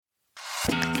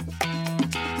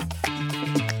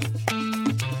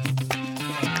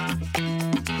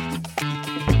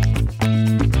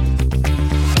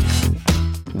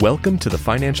Welcome to the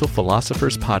Financial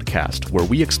Philosophers Podcast, where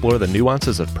we explore the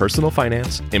nuances of personal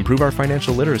finance, improve our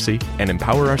financial literacy, and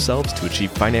empower ourselves to achieve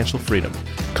financial freedom.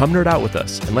 Come nerd out with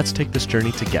us, and let's take this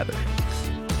journey together.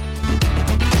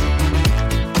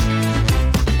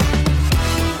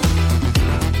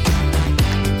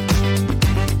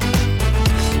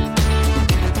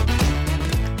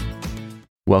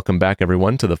 Welcome back,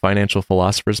 everyone, to the Financial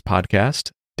Philosophers Podcast.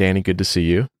 Danny, good to see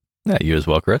you. Yeah, you as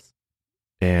well, Chris.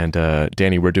 And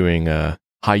Danny, we're doing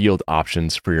high yield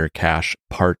options for your cash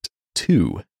part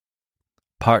 2.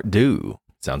 Part 2.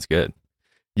 Sounds good.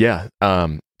 Yeah.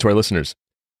 To our listeners,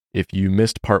 if you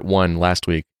missed part 1 last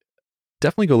week,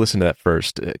 definitely go listen to that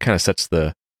first. It kind of sets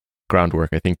the groundwork.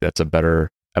 I think that's a better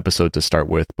episode to start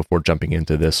with before jumping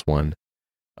into this one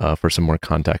for some more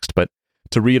context. But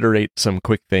to reiterate some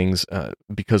quick things,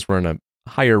 because we're in a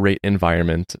higher rate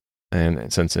environment,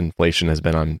 and since inflation has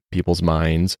been on people's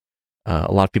minds,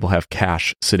 a lot of people have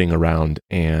cash sitting around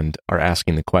and are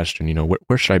asking the question,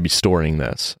 where should I be storing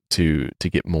this to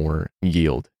get more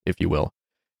yield, if you will?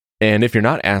 And if you're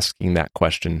not asking that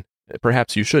question,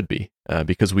 perhaps you should be,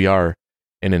 because we are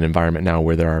in an environment now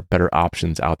where there are better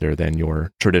options out there than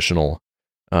your traditional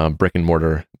brick and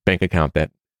mortar bank account that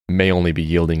may only be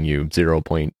yielding you 0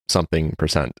 point something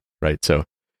percent, right? So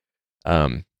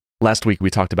last week we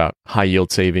talked about high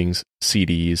yield savings,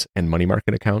 CDs, and money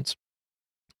market accounts.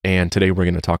 And today we're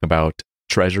going to talk about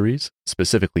treasuries,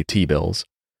 specifically T-bills,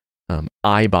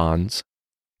 I-bonds,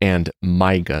 and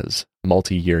MYGAs,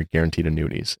 multi-year guaranteed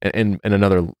annuities, and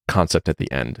another concept at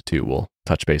the end too we'll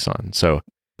touch base on. So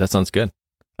that sounds good.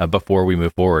 Before we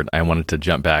move forward, I wanted to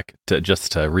jump back to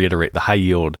just to reiterate the high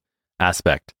yield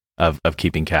aspect of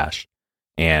keeping cash,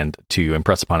 and to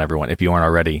impress upon everyone, if you aren't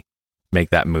already, make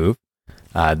that move.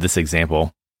 This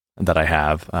example that I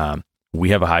have, we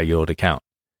have a high yield account.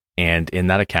 And in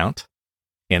that account,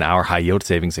 in our high yield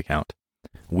savings account,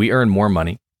 we earn more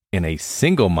money in a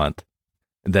single month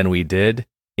than we did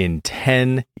in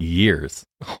 10 years,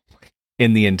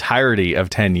 in the entirety of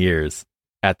 10 years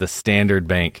at the Standard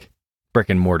Bank brick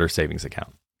and mortar savings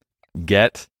account.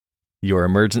 Get your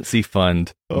emergency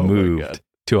fund moved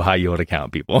to a high yield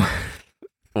account, people.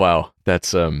 Wow.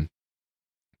 That's, do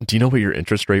you know what your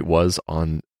interest rate was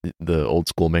on the old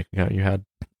school bank account you had?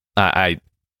 I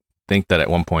think that at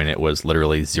one point it was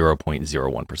literally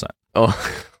 0.01%.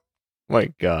 Oh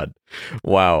my God.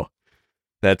 Wow.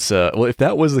 That's, well, if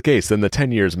that was the case, then the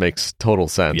 10 years makes total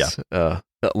sense. Yeah.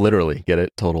 Literally, get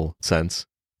it? Total sense.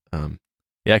 Yeah,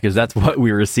 because that's what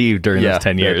we received during those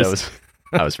 10 years.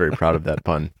 I was very proud of that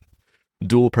pun.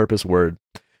 Dual purpose word.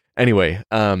 Anyway,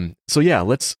 so yeah,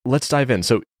 let's dive in.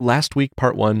 So last week,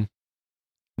 part 1,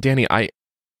 Danny, I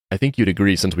think you'd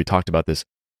agree, since we talked about this,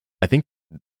 I think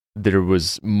there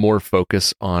was more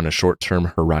focus on a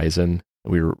short-term horizon.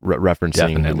 We were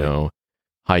referencing, Definitely.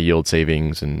 High yield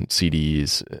savings and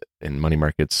CDs and money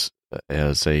markets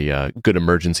as a good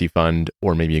emergency fund,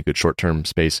 or maybe a good short-term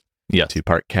space to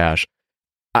park cash.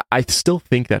 I still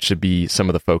think that should be some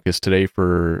of the focus today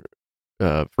for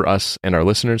us and our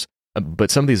listeners.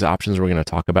 But some of these options we're going to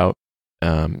talk about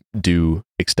do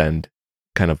extend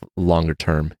kind of longer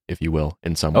term, if you will,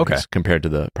 in some ways, compared to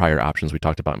the prior options we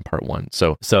talked about in part 1.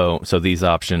 So these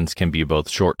options can be both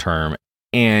short term,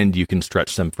 and you can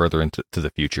stretch them further into the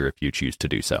future if you choose to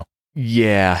do so.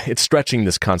 Yeah, it's stretching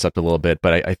this concept a little bit,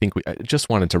 but I think I just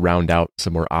wanted to round out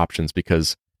some more options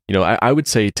because, I would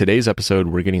say today's episode,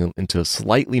 we're getting into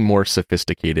slightly more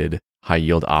sophisticated high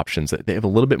yield options that they have a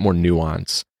little bit more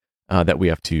nuance that we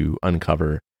have to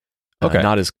uncover.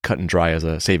 Not as cut and dry as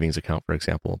a savings account, for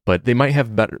example, but they might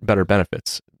have better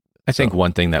benefits. I think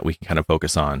one thing that we can kind of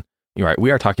focus on, you're right, we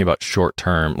are talking about short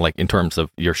term, like in terms of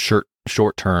your short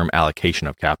term allocation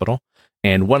of capital.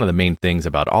 And one of the main things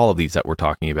about all of these that we're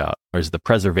talking about is the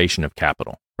preservation of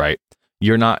capital, right?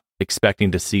 You're not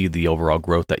expecting to see the overall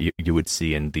growth that you would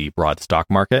see in the broad stock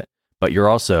market, but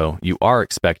you are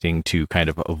expecting to kind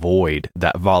of avoid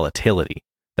that volatility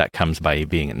that comes by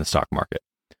being in the stock market.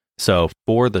 So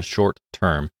for the short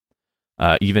term,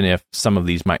 even if some of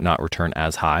these might not return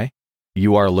as high,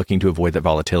 you are looking to avoid that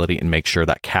volatility and make sure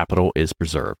that capital is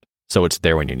preserved, so it's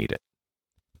there when you need it.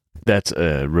 That's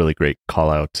a really great call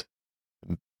out,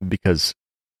 because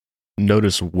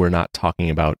notice we're not talking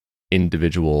about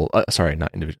we're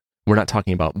not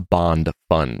talking about bond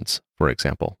funds, for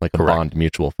example, like a bond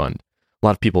mutual fund. A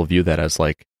lot of people view that as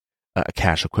like a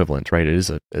cash equivalent, right? It's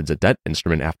a debt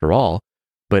instrument after all.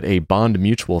 But a bond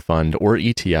mutual fund or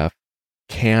ETF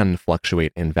can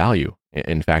fluctuate in value.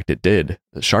 In fact, it did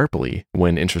sharply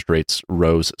when interest rates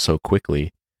rose so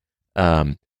quickly.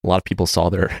 A lot of people saw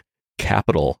their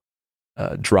capital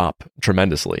drop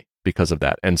tremendously because of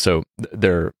that. And so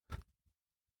their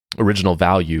original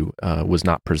value was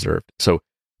not preserved. So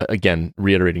again,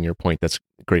 reiterating your point, that's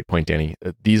a great point, Danny.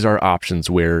 These are options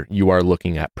where you are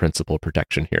looking at principal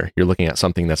protection here. You're looking at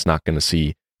something that's not going to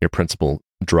see your principal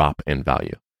drop in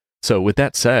value. So with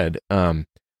that said,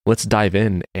 let's dive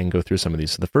in and go through some of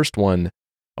these. So the first one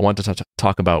I wanted to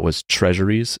talk about was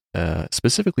treasuries,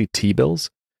 specifically T-bills.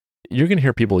 You're going to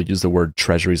hear people use the word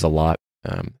treasuries a lot,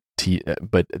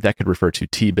 but that could refer to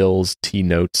T-bills,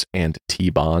 T-notes, and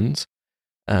T-bonds.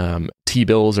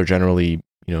 T-bills are generally,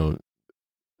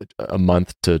 a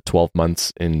month to 12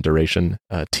 months in duration.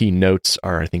 T-notes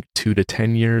are, I think, 2 to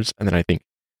 10 years. And then I think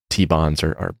T-bonds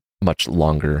are much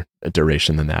longer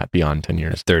duration than that, beyond 10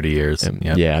 years. 30 years.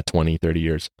 Yep. Yeah, 20, 30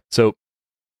 years. So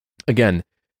again,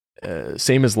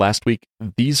 same as last week,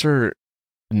 these are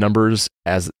numbers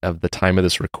as of the time of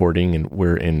this recording, and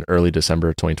we're in early December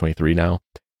of 2023 now.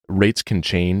 Rates can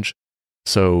change.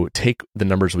 So take the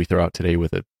numbers we throw out today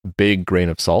with a big grain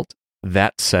of salt.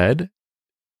 That said,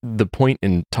 the point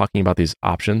in talking about these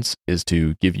options is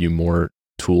to give you more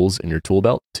tools in your tool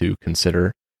belt to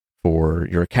consider for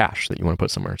your cash that you want to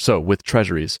put somewhere. So with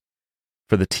treasuries,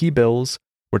 for the T-bills,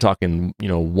 we're talking,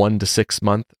 1 to 6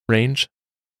 month range.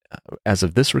 As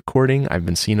of this recording, I've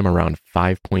been seeing them around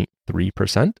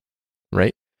 5.3%,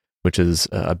 right? Which is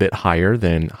a bit higher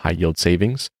than high yield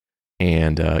savings,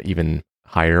 and even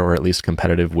higher, or at least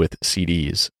competitive with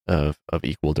CDs of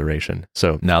equal duration.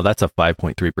 So now that's a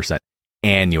 5.3%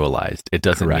 annualized. It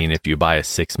doesn't Correct. mean if you buy a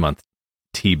 6-month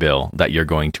T-bill that you're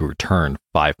going to return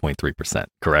 5.3%,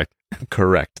 correct?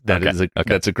 Correct.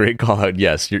 That's a great call out.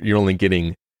 Yes, you're only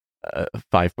getting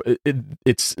 5.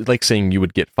 It's like saying you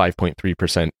would get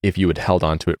 5.3% if you had held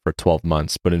on to it for 12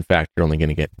 months, but in fact, you're only going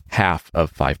to get half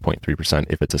of 5.3%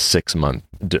 if it's a 6-month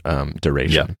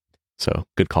duration. Yeah. So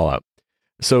good call out.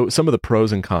 So some of the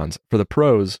pros and cons. For the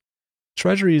pros,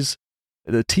 treasuries,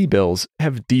 the T-bills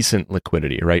have decent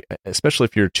liquidity, right? Especially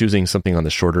if you're choosing something on the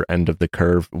shorter end of the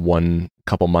curve,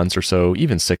 couple months or so,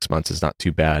 even 6 months is not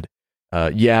too bad.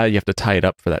 You have to tie it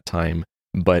up for that time,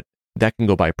 but that can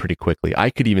go by pretty quickly.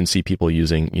 I could even see people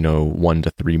using, 1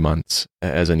 to 3 months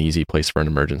as an easy place for an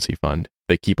emergency fund.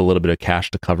 They keep a little bit of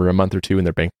cash to cover a month or two in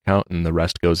their bank account, and the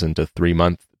rest goes into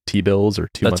 3-month T-bills or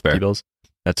 2-month T-bills.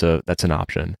 That's an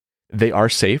option. They are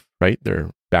safe, right?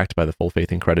 They're backed by the full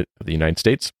faith and credit of the United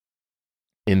States.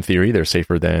 In theory, they're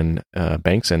safer than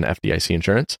banks and FDIC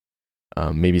insurance,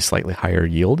 maybe slightly higher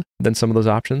yield than some of those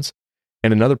options.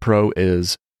 And another pro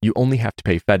is you only have to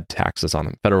pay Fed taxes on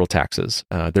them, federal taxes.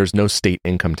 There's no state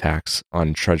income tax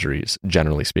on treasuries,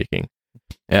 generally speaking.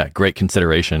 Yeah, great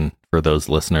consideration for those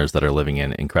listeners that are living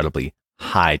in incredibly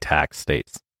high tax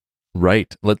states.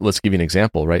 Right. Let's give you an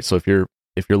example, right? So if you're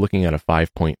looking at a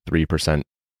 5.3%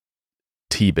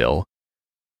 T-bill,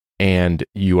 and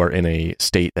you are in a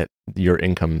state that your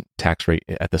income tax rate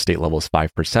at the state level is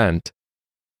 5%,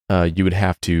 you would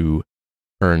have to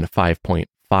earn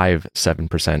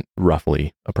 5.57%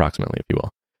 roughly, approximately, if you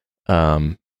will,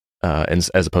 and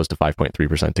as opposed to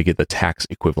 5.3% to get the tax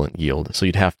equivalent yield. So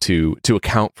you'd have to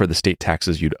account for the state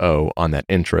taxes you'd owe on that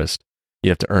interest, you'd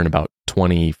have to earn about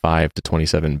 25 to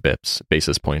 27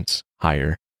 basis points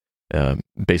higher.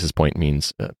 Basis point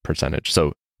means percentage.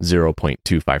 So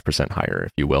 0.25% higher,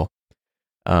 if you will.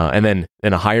 And then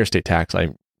in a higher state tax,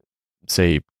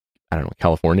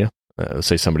 California,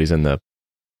 say somebody's in the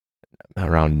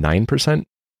around 9%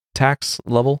 tax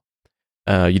level,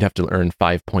 you'd have to earn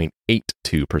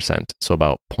 5.82%. So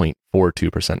about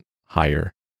 0.42%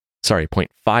 higher. Sorry,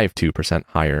 0.52%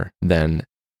 higher than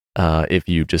if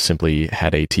you just simply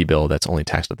had a T-bill that's only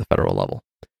taxed at the federal level.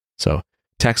 So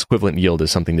tax equivalent yield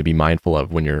is something to be mindful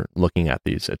of when you're looking at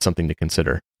these. It's something to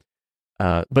consider.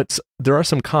 But there are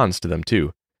some cons to them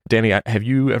too. Danny, have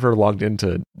you ever logged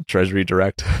into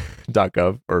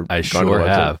treasurydirect.gov? Or I sure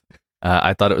have.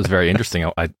 I thought it was very interesting.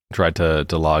 I tried to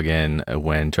log in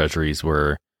when treasuries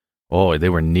were, they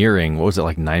were nearing, what was it,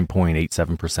 like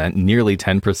 9.87%, nearly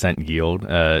 10% yield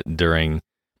during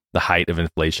the height of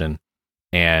inflation.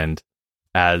 And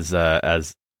as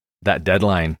that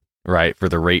deadline, right, for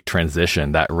the rate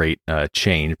transition, that rate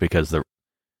changed, because the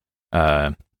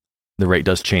rate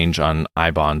does change on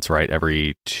I-bonds, right,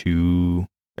 every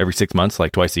 6 months,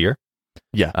 like twice a year.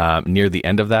 Yeah. Near the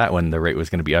end of that, when the rate was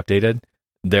going to be updated,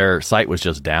 their site was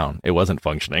just down. It wasn't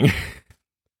functioning.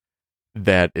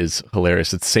 That is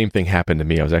hilarious. It's the same thing happened to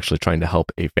me. I was actually trying to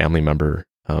help a family member.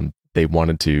 They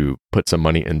wanted to put some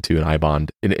money into an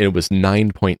I-bond. It was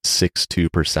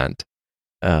 9.62%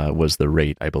 was the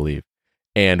rate, I believe.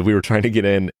 And we were trying to get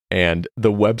in, and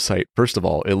the website, first of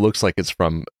all, it looks like it's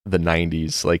from the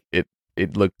 90s. Like it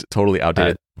looked totally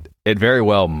outdated. It very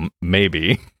well may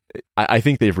be. I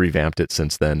think they've revamped it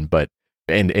since then, but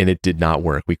and it did not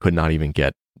work. We could not even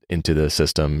get into the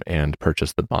system and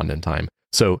purchase the bond in time.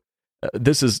 So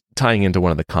this is tying into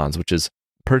one of the cons, which is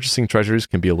purchasing treasuries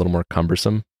can be a little more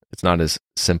cumbersome. It's not as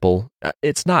simple.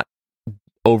 It's not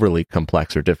overly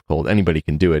complex or difficult. Anybody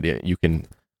can do it. You can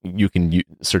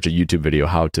search a YouTube video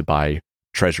how to buy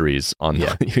treasuries on.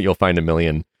 Yeah. You'll find a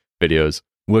million videos.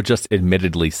 We'll just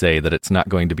admittedly say that it's not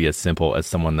going to be as simple as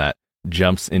someone that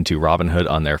jumps into Robinhood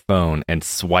on their phone and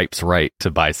swipes right to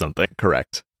buy something.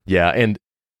 Correct. Yeah, and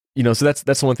so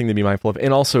that's one thing to be mindful of.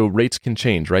 And also rates can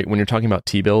change, right? When you're talking about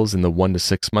T-bills in the 1 to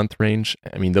 6 month range,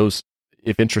 I mean, those,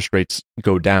 if interest rates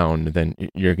go down, then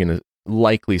you're going to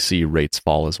likely see rates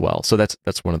fall as well. So that's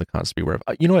one of the cons to be aware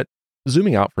of. You know what?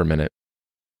 Zooming out for a minute,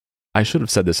 I should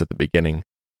have said this at the beginning.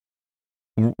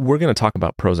 We're going to talk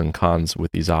about pros and cons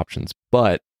with these options,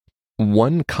 but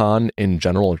one con in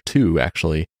general, or two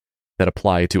actually, that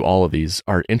apply to all of these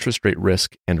are interest rate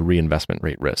risk and reinvestment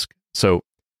rate risk. So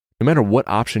no matter what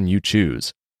option you choose,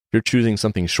 if you're choosing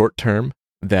something short term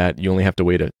that you only have to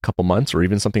wait a couple months, or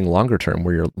even something longer term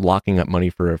where you're locking up money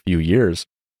for a few years,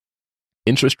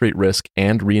 interest rate risk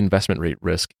and reinvestment rate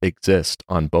risk exist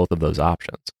on both of those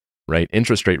options, right?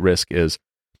 Interest rate risk is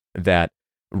that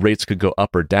rates could go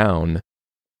up or down,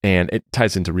 and it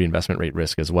ties into reinvestment rate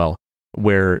risk as well,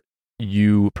 where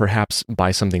you perhaps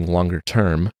buy something longer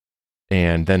term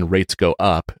and then rates go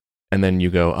up, and then you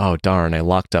go, oh, darn, I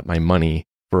locked up my money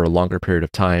for a longer period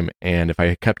of time, and if I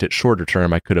had kept it shorter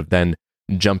term, I could have then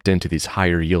jumped into these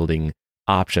higher yielding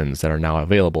options that are now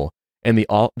available. And the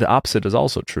opposite is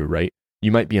also true, right?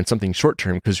 You might be in something short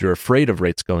term because you're afraid of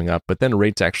rates going up, but then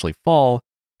rates actually fall,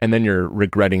 and then you're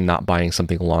regretting not buying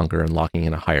something longer and locking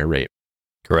in a higher rate.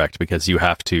 Correct, because you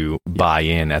have to buy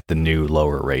in at the new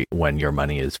lower rate when your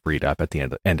money is freed up at the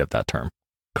end of that term.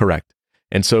 Correct.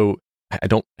 And so I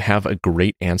don't have a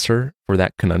great answer for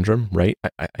that conundrum, right?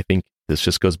 I think this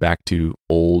just goes back to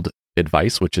old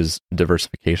advice, which is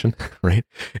diversification, right?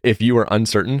 If you are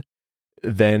uncertain,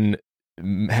 then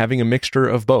having a mixture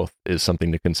of both is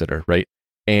something to consider, right?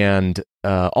 And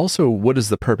also, what is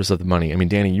the purpose of the money? I mean,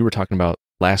 Danny, you were talking about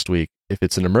last week, if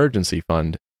it's an emergency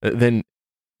fund, then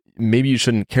maybe you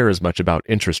shouldn't care as much about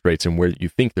interest rates and where you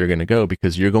think they're going to go,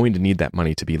 because you're going to need that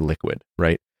money to be liquid,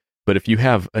 right? But if you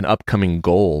have an upcoming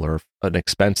goal or an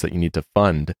expense that you need to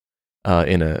fund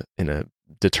in a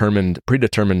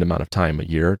predetermined amount of time, a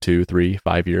year, 2, 3,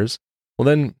 5 years, well,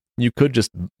 then you could just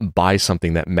buy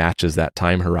something that matches that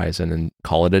time horizon and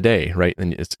call it a day, right?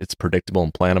 And it's predictable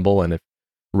and plannable. And if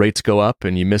rates go up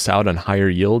and you miss out on higher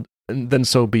yield, then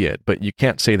so be it. But you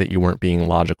can't say that you weren't being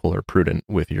logical or prudent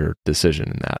with your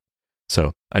decision in that.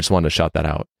 So I just wanted to shout that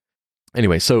out.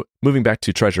 Anyway, so moving back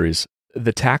to treasuries,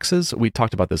 the taxes, we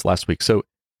talked about this last week. So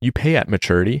you pay at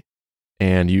maturity,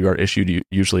 and you are issued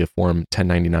usually a form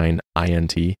 1099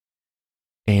 INT.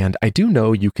 And I do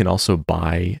know you can also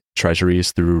buy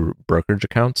treasuries through brokerage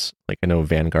accounts. Like I know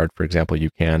Vanguard, for example, you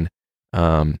can.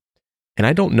 And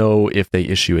I don't know if they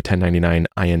issue a 1099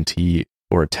 INT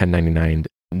or a 1099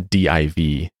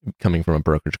 DIV coming from a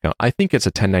brokerage account. I think it's a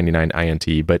 1099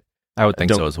 INT, but I would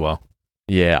think so as well.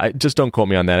 Yeah, just don't quote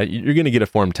me on that. You're going to get a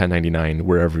form 1099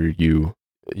 wherever you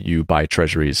buy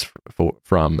treasuries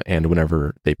from and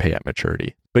whenever they pay at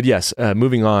maturity. But yes,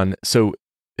 moving on. So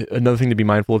another thing to be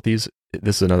mindful of these,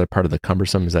 this is another part of the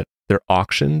cumbersome, is that they're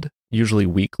auctioned usually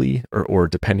weekly or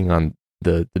depending on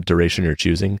the duration you're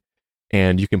choosing.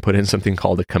 And you can put in something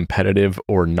called a competitive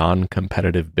or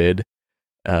non-competitive bid.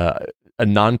 A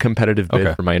non-competitive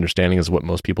bid, from my understanding, is what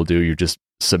most people do. You just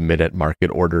submit at market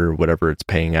order, whatever it's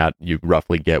paying at. You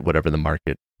roughly get whatever the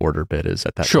market order bid is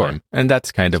at that time. And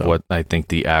that's kind of what I think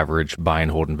the average buy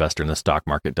and hold investor in the stock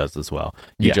market does as well.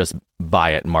 You just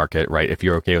buy at market, right? If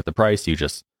you're okay with the price, you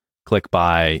just click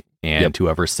buy, and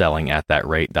whoever's selling at that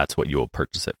rate, that's what you will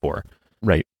purchase it for.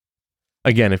 Right.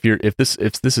 Again, if this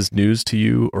is news to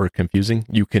you or confusing,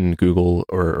 you can Google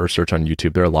or search on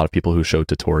YouTube. There are a lot of people who show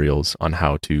tutorials on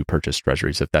how to purchase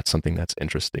treasuries if that's something that's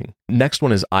interesting. Next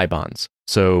one is I-bonds.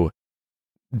 So,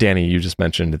 Danny, you just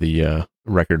mentioned the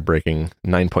record-breaking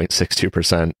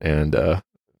 9.62% and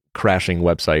crashing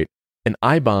website. An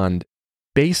I-bond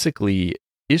basically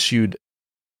issued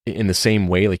in the same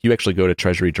way, like you actually go to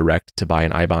Treasury Direct to buy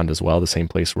an I-bond as well, the same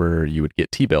place where you would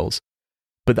get T-bills.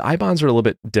 But the I-bonds are a little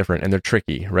bit different and they're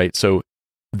tricky, right? So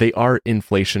they are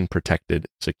inflation-protected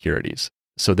securities.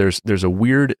 So there's a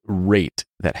weird rate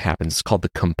that happens. It's called the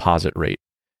composite rate.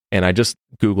 And I just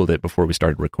Googled it before we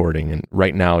started recording. And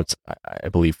right now it's, I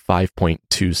believe,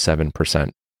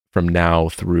 5.27% from now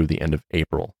through the end of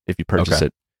April, if you purchase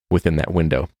it within that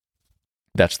window.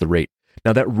 That's the rate.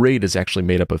 Now that rate is actually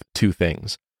made up of two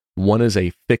things. One is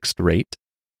a fixed rate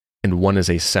and one is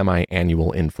a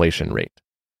semi-annual inflation rate.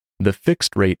 The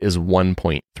fixed rate is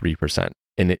 1.3%.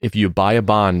 And if you buy a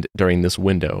bond during this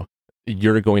window,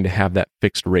 you're going to have that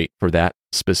fixed rate for that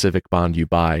specific bond you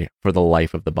buy for the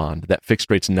life of the bond. That fixed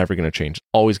rate's never going to change. It's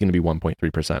always going to be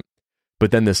 1.3%.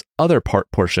 But then this other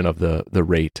portion of the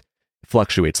rate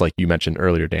fluctuates, like you mentioned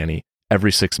earlier, Danny.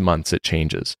 Every 6 months it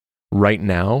changes. Right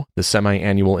now, the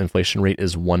semi-annual inflation rate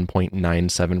is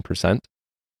 1.97%,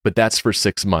 but that's for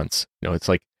 6 months. It's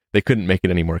like they couldn't make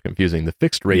it any more confusing. The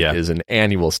fixed rate is an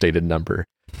annual stated number,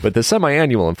 but the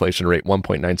semi-annual inflation rate,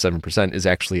 1.97%, is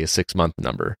actually a 6-month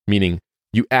number, meaning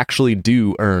you actually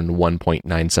do earn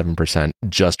 1.97%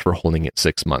 just for holding it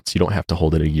 6 months. You don't have to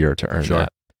hold it a year to earn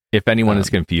that. If anyone is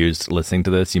confused listening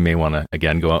to this, you may want to,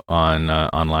 again, go on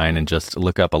online and just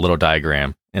look up a little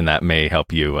diagram, and that may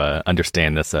help you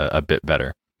understand this a bit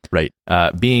better. Right.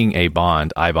 Being a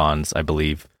bond, I-bonds, I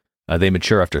believe, they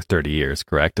mature after 30 years,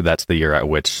 correct? That's the year at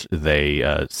which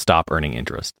they stop earning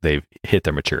interest. They've hit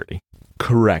their maturity.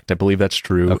 Correct. I believe that's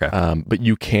true. Okay. But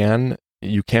you can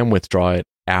withdraw it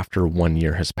after 1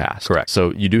 year has passed. Correct.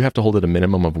 So you do have to hold it a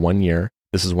minimum of 1 year.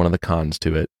 This is one of the cons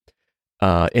to it.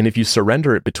 And if you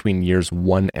surrender it between years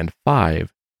 1 and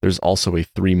 5, there's also a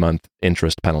 3-month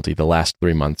interest penalty. The last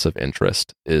 3 months of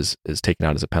interest is taken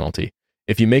out as a penalty.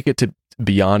 If you make it to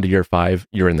beyond year 5,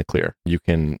 you're in the clear. You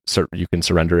can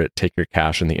surrender it, take your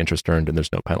cash and the interest earned, and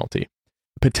there's no penalty.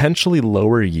 Potentially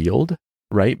lower yield,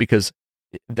 right? Because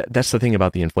that's the thing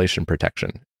about the inflation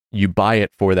protection. You buy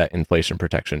it for that inflation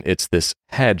protection. It's this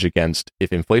hedge against,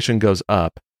 if inflation goes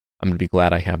up, I'm going to be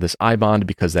glad I have this I-bond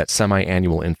because that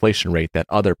semi-annual inflation rate, that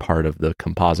other part of the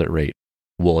composite rate,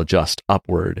 will adjust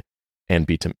upward and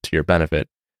be to your benefit.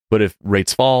 But if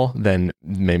rates fall, then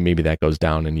maybe that goes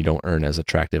down and you don't earn as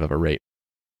attractive of a rate.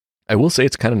 I will say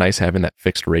it's kind of nice having that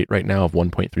fixed rate right now of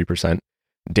 1.3%.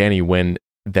 Danny, when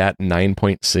that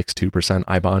 9.62%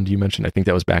 I-bond you mentioned, I think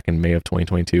that was back in May of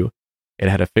 2022, it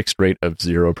had a fixed rate of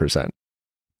 0%.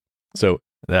 So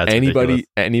that's anybody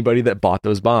that bought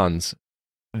those bonds,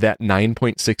 that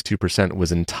 9.62%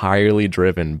 was entirely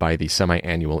driven by the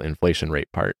semi-annual inflation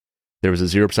rate part. There was a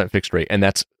 0% fixed rate, and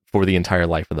that's for the entire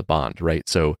life of the bond, right?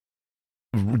 So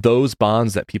those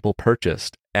bonds that people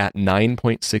purchased at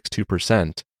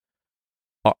 9.62%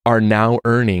 are now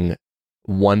earning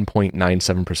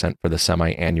 1.97% for the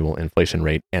semi-annual inflation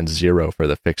rate and 0 for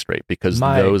the fixed rate because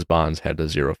those bonds had a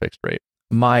 0 fixed rate.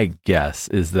 My guess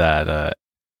is that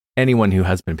anyone who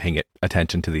has been paying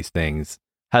attention to these things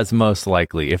has most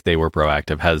likely, if they were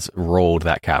proactive, has rolled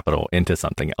that capital into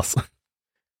something else.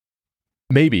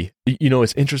 Maybe.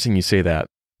 It's interesting you say that.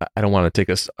 I don't want to take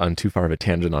us on too far of a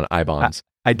tangent on I-bonds.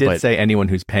 I did say anyone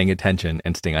who's paying attention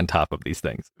and staying on top of these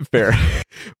things. Fair.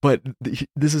 But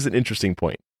this is an interesting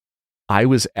point. I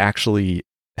was actually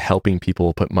helping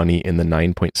people put money in the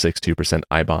 9.62%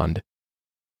 I-bond.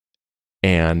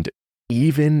 And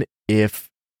even if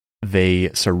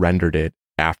they surrendered it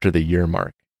after the year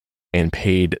mark and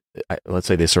paid, let's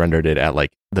say they surrendered it at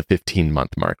like the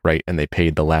 15-month mark, right? And they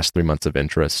paid the last 3 months of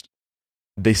interest,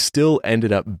 they still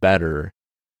ended up better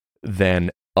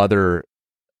than other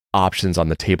options on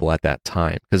the table at that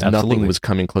time because nothing was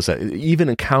coming close. Even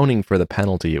accounting for the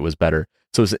penalty, it was better.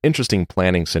 So it's an interesting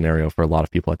planning scenario for a lot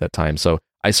of people at that time. So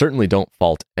I certainly don't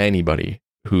fault anybody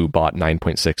who bought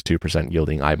 9.62%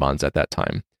 yielding I-bonds at that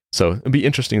time. So it'd be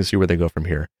interesting to see where they go from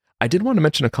here. I did want to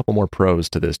mention a couple more pros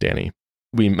to this, Danny.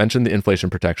 We mentioned the inflation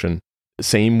protection.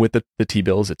 Same with the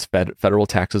T-bills. It's federal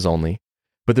taxes only.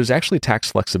 But there's actually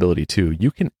tax flexibility too.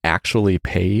 You can actually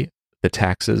pay the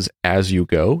taxes as you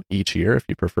go each year if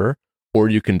you prefer, or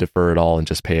you can defer it all and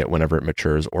just pay it whenever it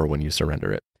matures or when you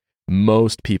surrender it.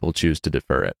 Most people choose to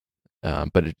defer it,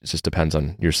 but it just depends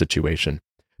on your situation.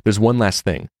 There's one last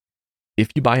thing. If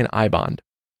you buy an I-bond,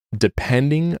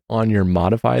 depending on your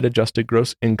modified adjusted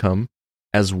gross income,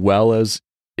 as well as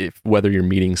whether you're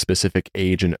meeting specific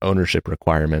age and ownership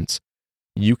requirements,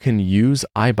 you can use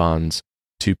I-bonds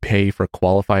to pay for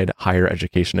qualified higher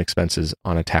education expenses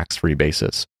on a tax-free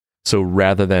basis. So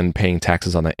rather than paying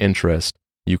taxes on the interest,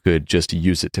 you could just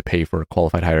use it to pay for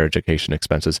qualified higher education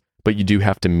expenses, but you do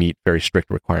have to meet very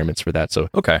strict requirements for that. So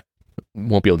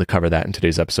won't be able to cover that in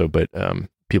today's episode, but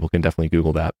people can definitely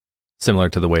Google that. Similar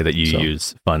to the way that you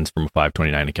use funds from a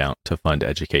 529 account to fund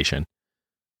education.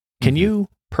 Can you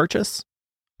purchase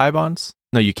I-bonds?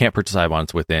 No, you can't purchase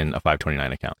I-bonds within a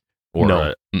 529 account.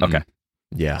 No. Okay.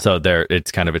 Yeah. So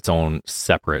it's kind of its own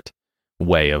separate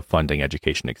way of funding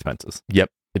education expenses.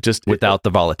 Yep. Without the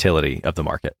volatility of the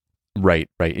market. Right.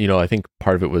 I think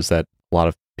part of it was that a lot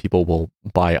of people will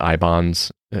buy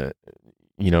I-bonds,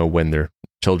 when they're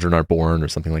children are born or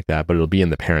something like that, but it'll be in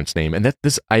the parent's name. And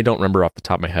I don't remember off the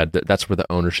top of my head, that's where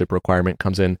the ownership requirement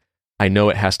comes in. I know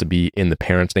it has to be in the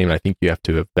parent's name, and I think you have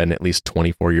to have been at least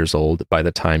 24 years old by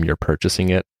the time you're purchasing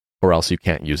it, or else you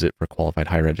can't use it for qualified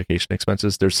higher education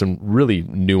expenses. There's some really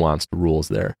nuanced rules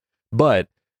there. But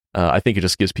I think it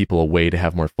just gives people a way to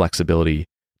have more flexibility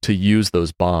to use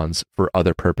those bonds for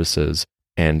other purposes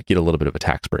and get a little bit of a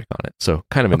tax break on it. So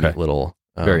kind of a neat little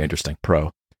very interesting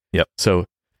pro. Yep. So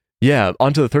yeah,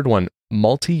 on to the third one,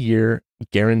 multi-year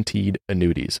guaranteed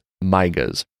annuities,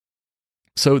 MYGAs.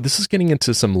 So this is getting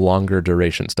into some longer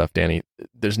duration stuff, Danny.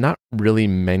 There's not really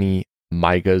many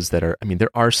MYGAs that are, I mean, there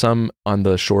are some on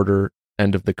the shorter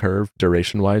end of the curve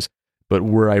duration-wise, but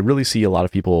where I really see a lot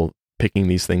of people picking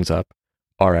these things up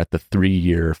are at the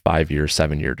 3-year, 5-year,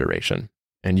 7-year duration.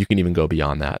 And you can even go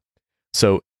beyond that.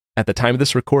 So at the time of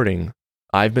this recording,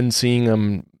 I've been seeing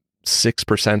them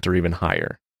 6% or even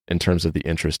higher in terms of the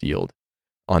interest yield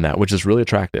on that, which is really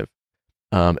attractive.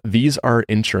 These are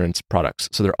insurance products.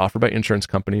 So they're offered by insurance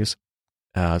companies.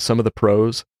 Some of the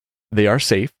pros, they are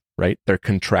safe, right? They're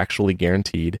contractually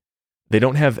guaranteed. They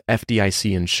don't have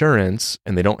FDIC insurance,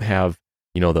 and they don't have,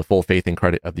 the full faith and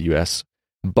credit of the US,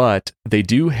 but they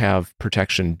do have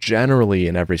protection generally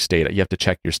in every state. You have to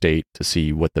check your state to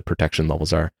see what the protection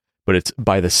levels are, but it's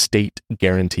by the State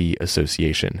Guarantee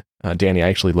Association. Danny, I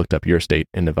actually looked up your state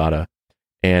in Nevada,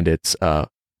 and it's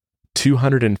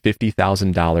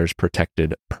 $250,000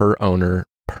 protected per owner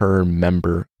per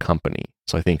member company.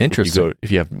 So I think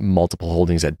if you have multiple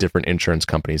holdings at different insurance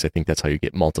companies, I think that's how you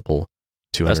get multiple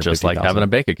 250,000. That's just like having a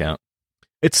bank account.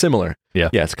 It's similar. Yeah.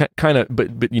 It's kind of, but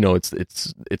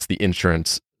it's the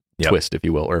insurance twist, if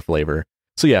you will, or flavor.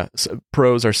 So yeah,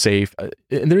 pros are safe,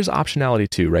 and there's optionality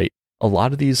too, right? A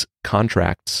lot of these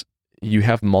contracts, you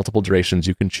have multiple durations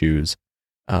you can choose.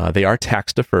 They are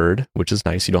tax deferred, which is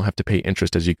nice. You don't have to pay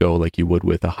interest as you go like you would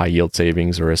with a high yield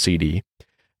savings or a CD.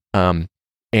 And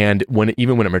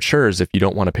even when it matures, if you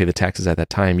don't want to pay the taxes at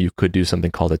that time, you could do something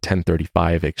called a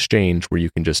 1035 exchange, where you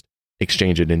can just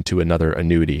exchange it into another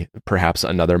annuity, perhaps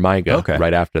another MYGA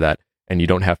right after that. And you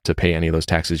don't have to pay any of those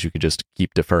taxes. You could just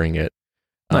keep deferring it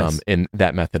in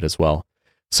that method as well.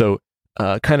 So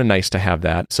kind of nice to have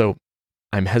that. So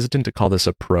I'm hesitant to call this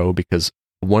a pro, because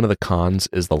one of the cons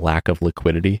is the lack of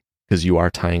liquidity, because you are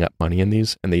tying up money in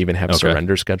these, and they even have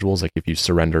surrender schedules. Like if you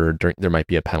surrender, there might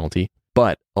be a penalty.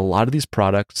 But a lot of these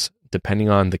products, depending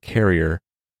on the carrier,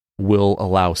 will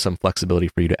allow some flexibility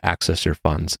for you to access your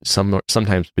funds,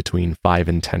 sometimes between 5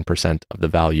 and 10% of the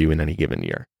value in any given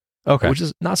year. Okay. Which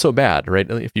is not so bad, right?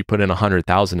 If you put in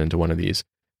 100,000 into one of these,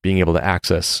 being able to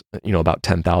access, about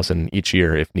 10,000 each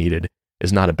year if needed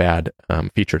is not a bad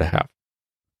feature to have.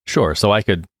 Sure. So I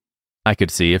could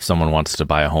see if someone wants to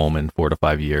buy a home in 4 to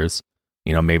 5 years,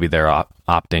 maybe they're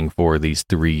opting for these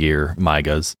 3-year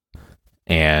MYGAs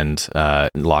and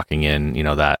locking in,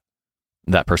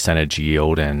 that percentage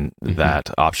yield and that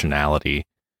optionality.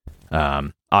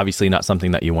 Obviously not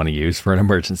something that you want to use for an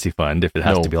emergency fund. If it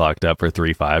has to be locked up for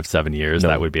 3, 5, 7 years,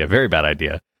 that would be a very bad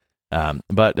idea.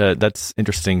 But that's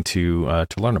interesting to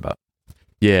learn about.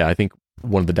 Yeah, I think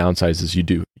one of the downsides is you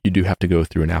do have to go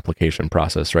through an application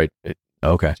process, right?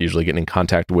 It's usually getting in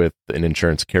contact with an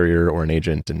insurance carrier or an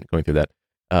agent and going through that.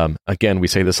 Again, we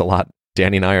say this a lot.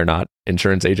 Danny and I are not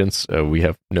insurance agents. We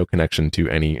have no connection to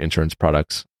any insurance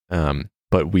products.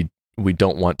 But we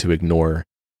don't want to ignore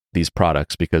these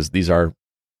products, because these are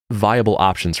viable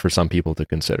options for some people to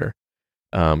consider,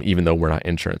 even though we're not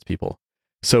insurance people.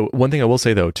 So one thing I will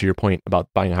say, though, to your point about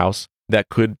buying a house, that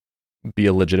could be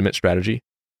a legitimate strategy.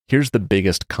 Here's the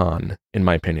biggest con, in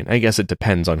my opinion. I guess it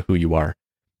depends on who you are.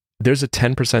 There's a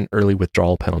 10% early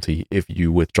withdrawal penalty if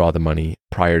you withdraw the money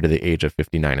prior to the age of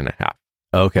 59 and a half.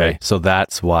 Okay. Right? So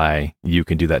that's why you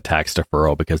can do that tax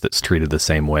deferral, because it's treated the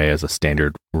same way as a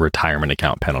standard retirement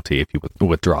account penalty if you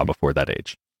withdraw before that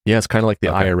age. Yeah, it's kind of like the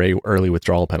IRA early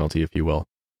withdrawal penalty, if you will,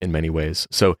 in many ways.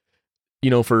 So,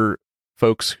 for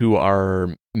folks who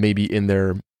are maybe in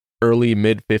their early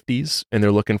mid 50s and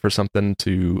they're looking for something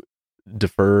to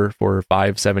defer for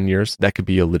 5-7 years, that could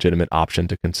be a legitimate option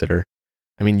to consider.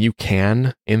 I mean, you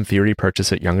can, in theory,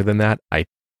 purchase it younger than that.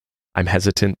 I'm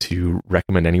hesitant to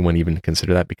recommend anyone even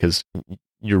consider that, because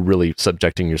you're really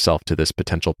subjecting yourself to this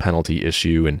potential penalty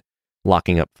issue and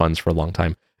locking up funds for a long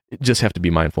time. You just have to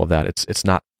be mindful of that. It's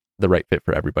not the right fit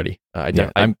for everybody. I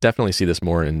definitely see this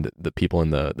more in the people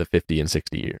in the 50 and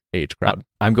 60 year age crowd.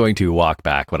 I'm going to walk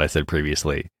back what I said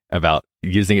previously about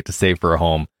using it to save for a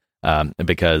home,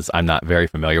 because I'm not very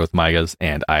familiar with MYGAs,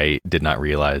 and I did not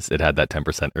realize it had that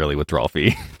 10% early withdrawal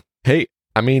fee. Hey,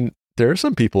 I mean, there are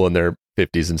some people in their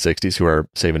 50s and 60s who are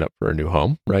saving up for a new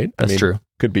home, right? That's true.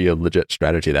 Could be a legit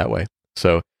strategy that way.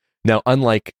 So now,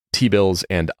 unlike T-bills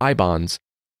and I-bonds,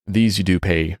 these you do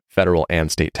pay federal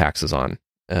and state taxes on.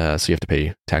 So you have to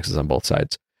pay taxes on both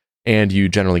sides. And you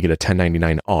generally get a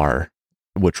 1099-R,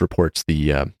 which reports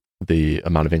the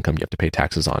amount of income you have to pay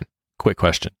taxes on. Quick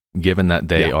question. Given that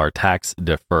they are tax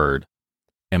deferred,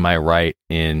 am I right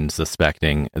in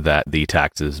suspecting that the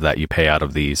taxes that you pay out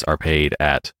of these are paid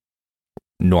at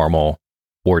normal,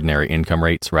 ordinary income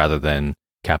rates rather than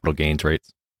capital gains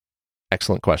rates?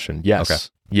 Excellent question. Yes. Okay.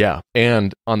 Yeah.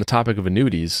 And on the topic of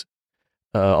annuities,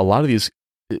 a lot of these,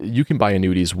 you can buy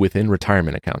annuities within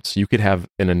retirement accounts. You could have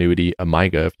an annuity, a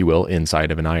MYGA, if you will,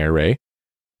 inside of an IRA.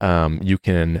 You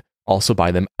can also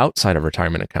buy them outside of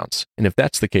retirement accounts. And if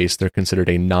that's the case, they're considered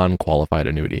a non-qualified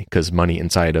annuity because money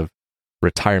inside of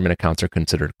retirement accounts are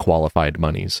considered qualified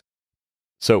monies.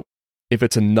 So if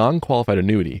it's a non-qualified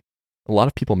annuity, a lot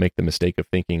of people make the mistake of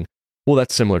thinking, well,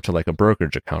 that's similar to like a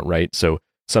brokerage account, right? So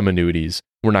some annuities,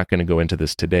 we're not going to go into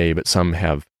this today, but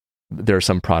there are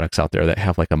some products out there that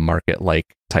have like a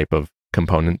market-like type of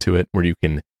component to it where you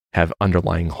can have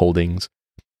underlying holdings.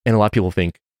 And a lot of people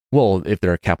think, well, if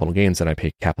there are capital gains, then I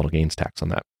pay capital gains tax on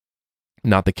that.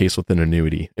 Not the case with an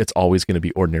annuity. It's always going to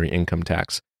be ordinary income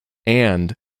tax.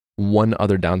 And one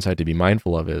other downside to be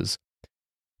mindful of is,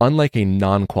 unlike a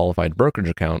non-qualified brokerage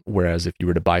account, whereas if you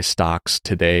were to buy stocks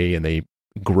today and they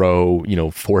grow,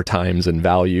 4 times in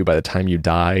value by the time you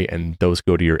die, and those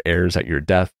go to your heirs at your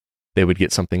death, they would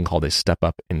get something called a step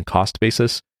up in cost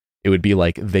basis. It would be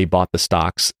like they bought the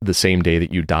stocks the same day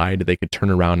that you died. They could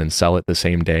turn around and sell it the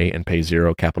same day and pay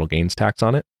 0 capital gains tax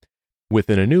on it. With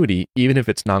an annuity, even if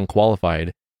it's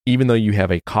non-qualified, even though you have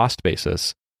a cost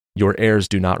basis, your heirs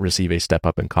do not receive a step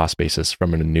up in cost basis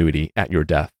from an annuity at your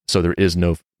death. So there is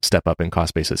no step up in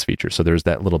cost basis feature. So there's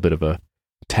that little bit of a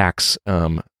tax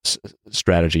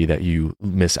strategy that you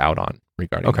miss out on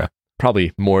regarding that.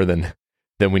 Probably more than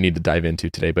we need to dive into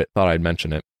today, but thought I'd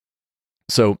mention it.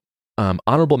 So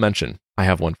honorable mention, I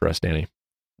have one for us, Danny.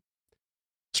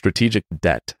 Strategic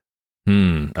debt.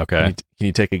 Okay. Can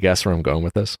you take a guess where I'm going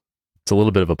with this? It's a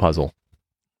little bit of a puzzle.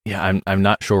 Yeah, I'm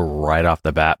not sure right off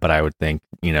the bat, but I would think,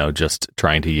 just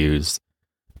trying to use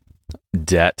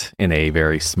debt in a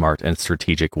very smart and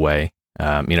strategic way.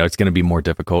 It's going to be more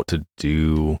difficult to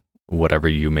do whatever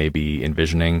you may be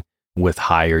envisioning with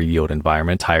higher yield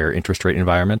environments, higher interest rate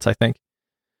environments, I think.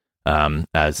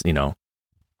 As,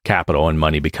 capital and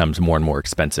money becomes more and more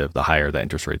expensive the higher the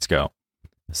interest rates go.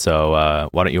 So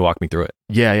why don't you walk me through it?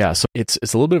 Yeah. So it's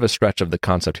a little bit of a stretch of the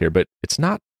concept here, but it's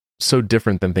not so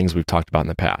different than things we've talked about in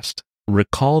the past.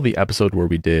 Recall the episode where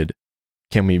we did,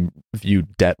 can we view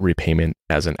debt repayment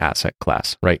as an asset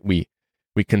class, right? We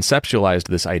conceptualized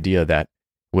this idea that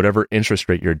whatever interest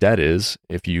rate your debt is,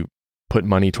 if you put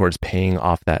money towards paying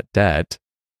off that debt,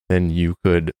 then you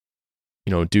could,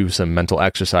 do some mental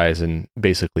exercise and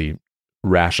basically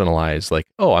rationalize like,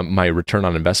 oh, my return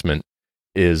on investment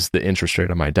is the interest rate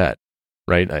on my debt,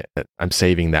 right? I'm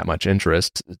saving that much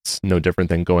interest. It's no different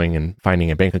than going and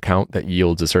finding a bank account that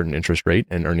yields a certain interest rate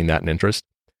and earning that in interest.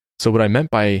 So what I meant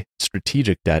by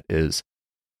strategic debt is,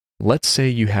 let's say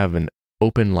you have an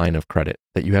open line of credit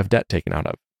that you have debt taken out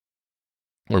of,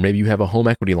 or maybe you have a home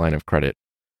equity line of credit,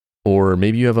 or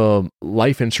maybe you have a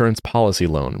life insurance policy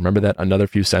loan. Remember that another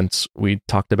few cents we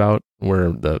talked about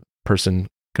where the person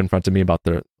confronted me about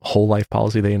the whole life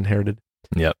policy they inherited?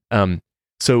 Yep.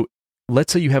 So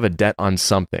let's say you have a debt on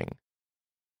something.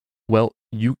 Well,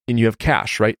 you have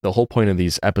cash, right? The whole point of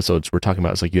these episodes we're talking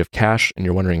about is like you have cash and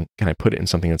you're wondering, can I put it in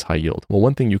something that's high yield? Well,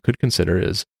 one thing you could consider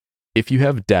is if you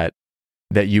have debt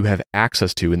that you have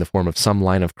access to in the form of some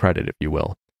line of credit, if you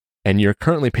will, and you're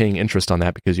currently paying interest on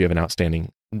that because you have an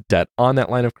outstanding debt on that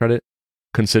line of credit,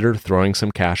 consider throwing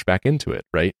some cash back into it,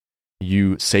 right?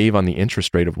 You save on the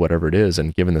interest rate of whatever it is.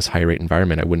 And given this high rate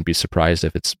environment, I wouldn't be surprised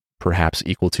if it's perhaps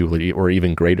equal to or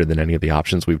even greater than any of the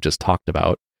options we've just talked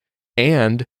about.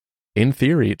 And in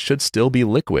theory, it should still be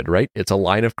liquid, right? It's a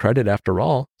line of credit after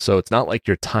all. So it's not like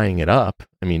you're tying it up.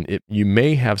 I mean, you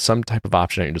may have some type of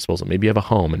option at your disposal. Maybe you have a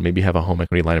home and maybe you have a home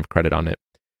equity line of credit on it.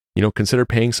 Consider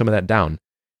paying some of that down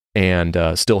and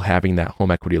still having that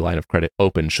home equity line of credit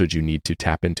open should you need to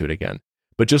tap into it again.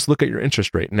 But just look at your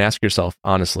interest rate and ask yourself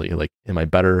honestly, like, am I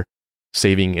better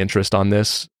saving interest on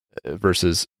this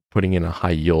versus putting in a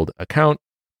high yield account?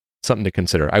 Something to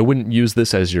consider. I wouldn't use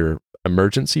this as your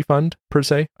emergency fund per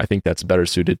se. I think that's better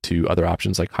suited to other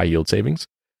options like high yield savings,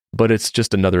 but it's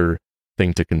just another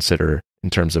thing to consider in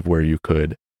terms of where you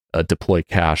could deploy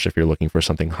cash if you're looking for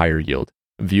something higher yield.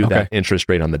 View that interest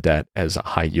rate on the debt as a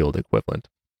high yield equivalent.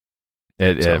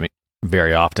 I mean,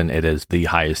 very often it is the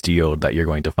highest yield that you're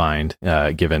going to find,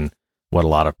 given what a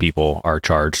lot of people are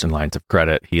charged in lines of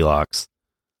credit, HELOCs,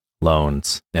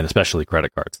 loans, and especially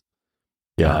credit cards.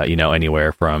 Yeah.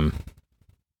 Anywhere from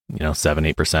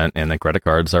 7-8%, and the credit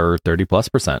cards are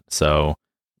 30+%. So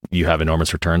you have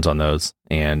enormous returns on those.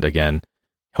 And again,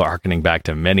 harkening back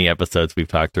to many episodes we've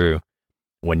talked through,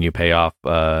 when you pay off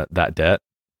that debt,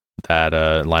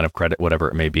 that line of credit, whatever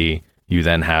it may be, you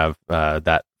then have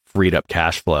that freed up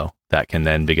cash flow that can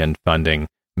then begin funding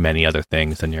many other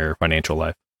things in your financial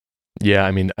life. Yeah,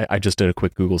 I mean, I just did a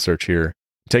quick Google search here,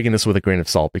 taking this with a grain of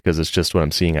salt because it's just what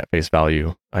I'm seeing at face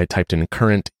value. I typed in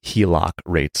current HELOC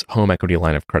rates, home equity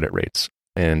line of credit rates.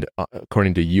 And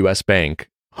according to US Bank,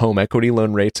 home equity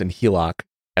loan rates and HELOC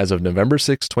as of November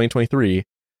 6, 2023,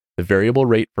 the variable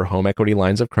rate for home equity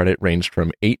lines of credit ranged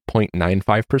from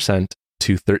 8.95%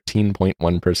 to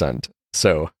 13.1%.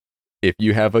 So if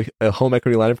you have a home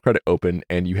equity line of credit open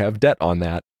and you have debt on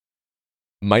that,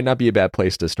 might not be a bad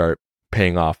place to start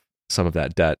paying off some of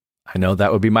that debt. I know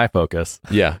that would be my focus.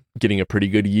 Yeah, getting a pretty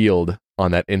good yield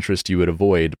on that interest you would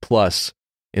avoid. Plus,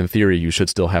 in theory, you should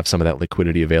still have some of that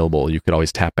liquidity available. You could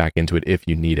always tap back into it if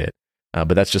you need it.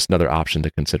 But that's just another option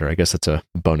to consider. I guess that's a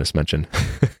bonus mention.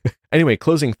 Anyway,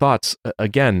 closing thoughts.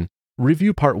 Again,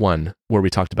 review part 1, where we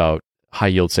talked about high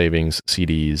yield savings,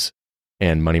 CDs,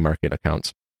 and money market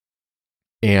accounts.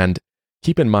 And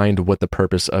keep in mind what the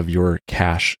purpose of your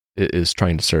cash is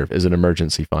trying to serve. Is it an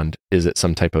emergency fund? Is it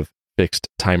some type of fixed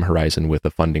time horizon with a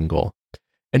funding goal?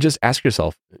 And just ask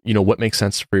yourself, what makes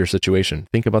sense for your situation?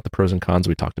 Think about the pros and cons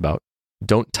we talked about.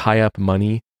 Don't tie up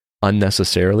money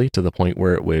unnecessarily to the point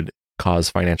where it would cause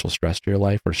financial stress to your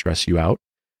life or stress you out.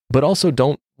 But also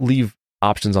don't leave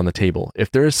options on the table. If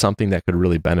there is something that could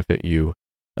really benefit you,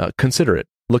 consider it,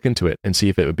 look into it, and see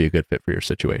if it would be a good fit for your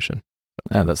situation.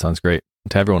 Yeah, that sounds great.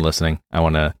 To everyone listening, I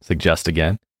want to suggest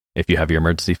again, if you have your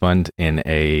emergency fund in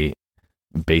a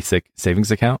basic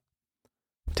savings account,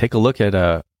 take a look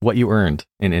at what you earned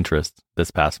in interest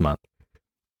this past month.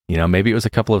 Maybe it was a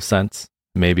couple of cents,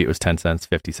 maybe it was 10 cents,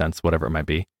 50 cents, whatever it might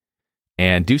be.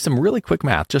 And do some really quick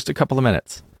math, just a couple of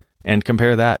minutes, and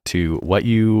compare that to what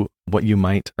you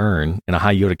might earn in a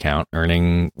high yield account,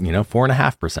 earning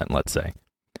 4.5%, let's say.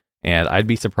 And I'd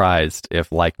be surprised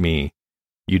if, like me,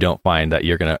 you don't find that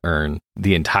you're going to earn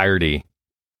the entirety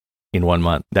in 1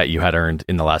 month that you had earned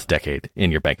in the last decade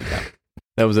in your bank account.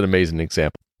 That was an amazing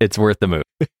example. It's worth the move.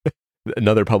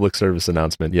 Another public service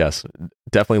announcement. Yes,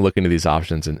 definitely look into these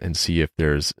options and see if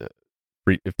there's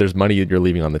money you're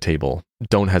leaving on the table.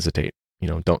 Don't hesitate.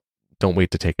 Don't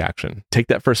wait to take action. Take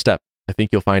that first step. I think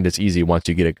you'll find it's easy once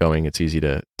you get it going. It's easy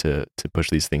to push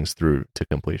these things through to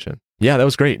completion. Yeah, that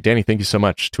was great. Danny, thank you so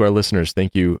much. To our listeners,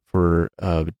 thank you for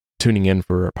tuning in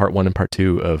for part 1 and part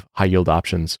 2 of High Yield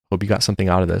Options. Hope you got something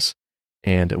out of this,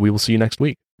 and we will see you next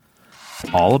week.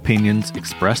 All opinions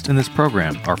expressed in this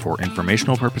program are for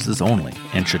informational purposes only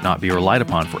and should not be relied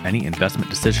upon for any investment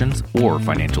decisions or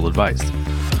financial advice.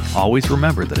 Always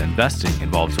remember that investing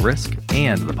involves risk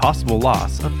and the possible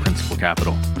loss of principal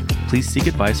capital. Please seek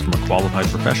advice from a qualified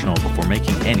professional before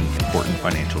making any important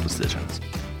financial decisions.